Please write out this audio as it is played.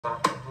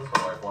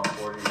Like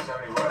 140,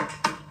 70 what?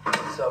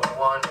 So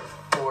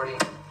 148.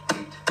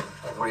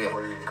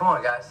 148. Come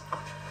on, guys.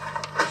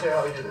 Let's show you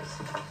how we do this.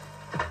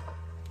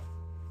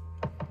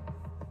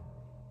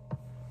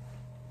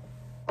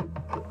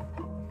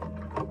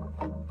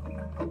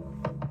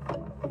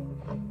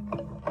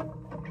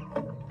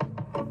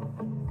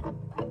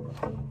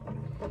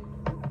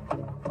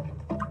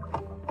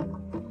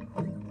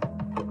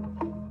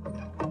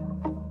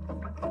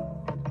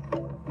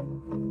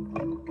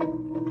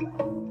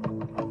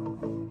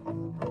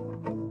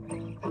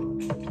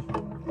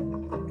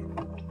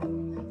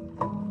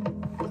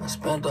 I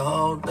spent the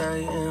whole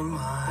day in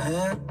my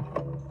head.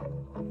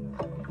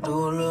 Do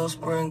a little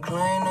spring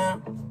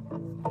cleaning.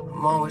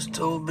 I'm always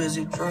too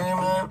busy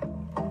dreaming.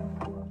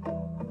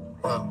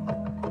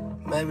 Well,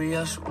 maybe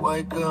I should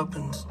wake up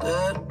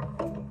instead.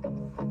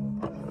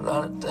 A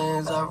lot of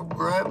things I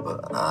regret,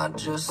 but I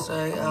just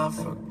say I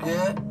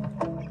forget.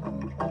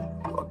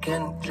 Why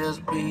can't it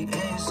just be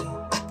easy?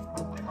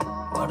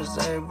 Why does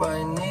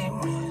everybody need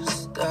me to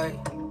stay?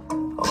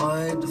 Oh,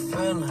 I hate the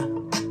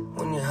feeling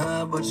when you're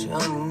high, but you're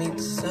underneath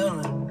the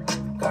ceiling.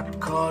 Got the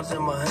cards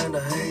in my hand, I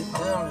hate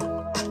dealing.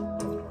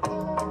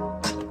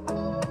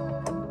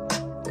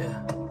 Yeah.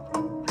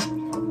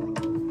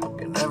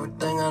 Get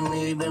everything I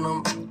need and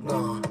I'm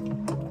gone.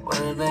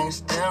 But it ain't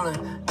stealing.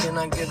 Can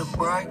I get a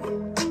break?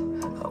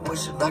 I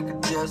wish that I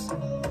could just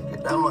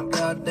get out my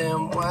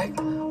goddamn way.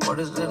 What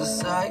is there to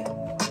say?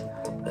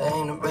 There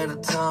ain't a better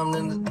time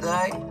than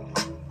today.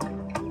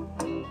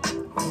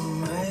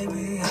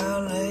 Maybe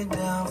I'll lay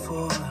down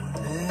for a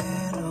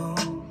little.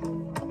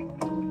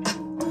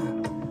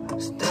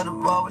 Instead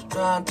of always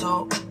trying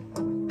to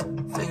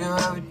figure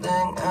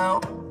everything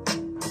out.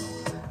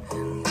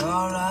 And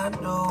all I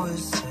do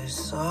is say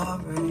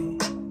sorry.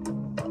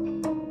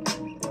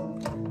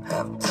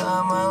 Half the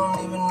time I don't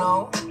even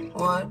know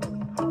what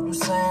I'm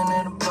saying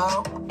it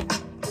about.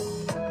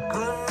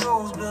 Good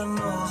news, good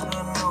news,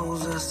 good news,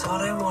 that's all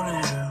they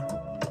wanna hear.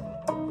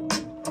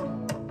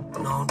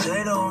 No,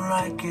 they don't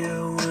like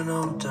it when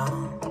I'm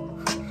done.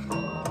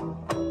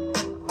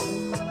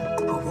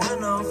 But when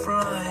I'm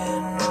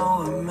flying, no,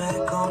 it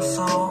make them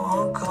so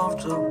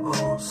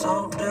uncomfortable,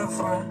 so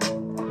different.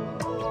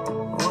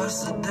 What's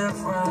the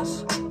difference?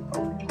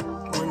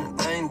 When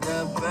it ain't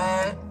that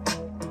bad,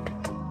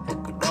 it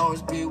could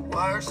always be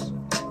worse.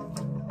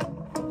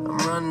 I'm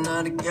running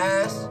out of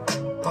gas,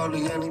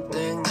 hardly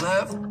anything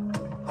left.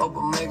 Hope I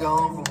make it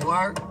home from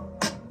work.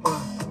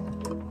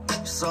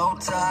 So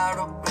tired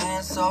of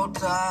being so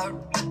tired.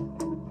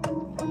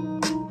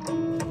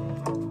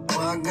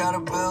 Well, I gotta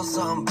build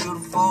something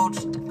beautiful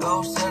just to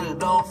go set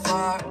it on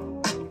fire.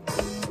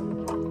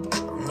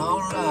 I'm no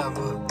lie,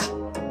 but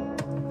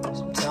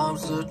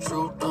sometimes the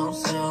truth don't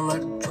sound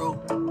like the truth.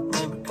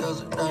 Maybe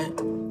because it ain't.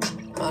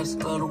 I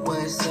just love the way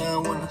it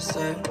sound when I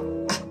say it.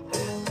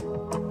 Yeah,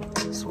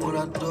 that's what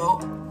I do.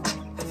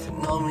 If you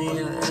know me,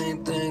 it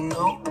ain't anything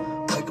new.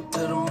 Wake up to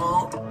the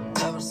moon.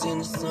 Haven't seen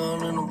the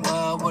sun in a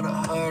while, but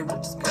I heard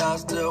that the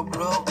sky's still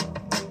blue.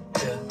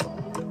 Yeah,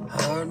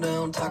 I heard they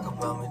don't talk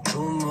about me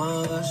too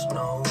much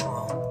no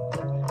more.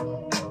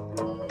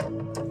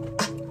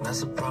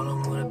 That's a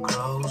problem with a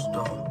closed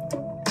door.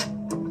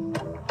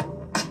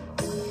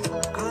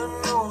 Good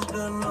news,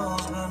 good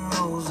news, good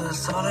news,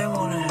 that's all they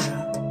wanna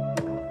hear.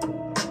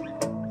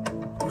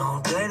 No,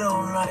 they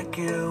don't like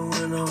it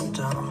when I'm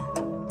done.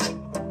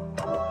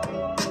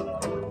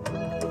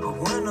 But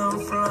when I'm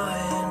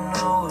flying,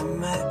 no, it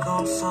make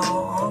them so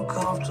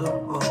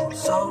uncomfortable,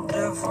 so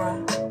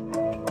different.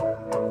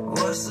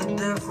 What's the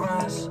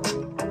difference?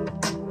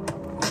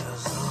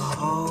 There's a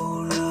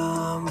whole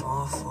lot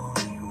more for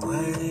me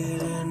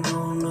waiting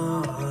on the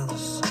other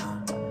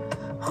side.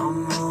 I'm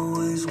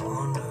always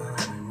wondering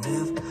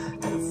if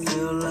it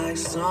feel like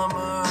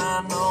summer.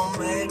 I know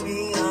maybe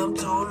I'm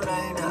too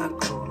late. I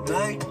could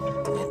make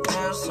it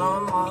there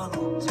some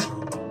other time.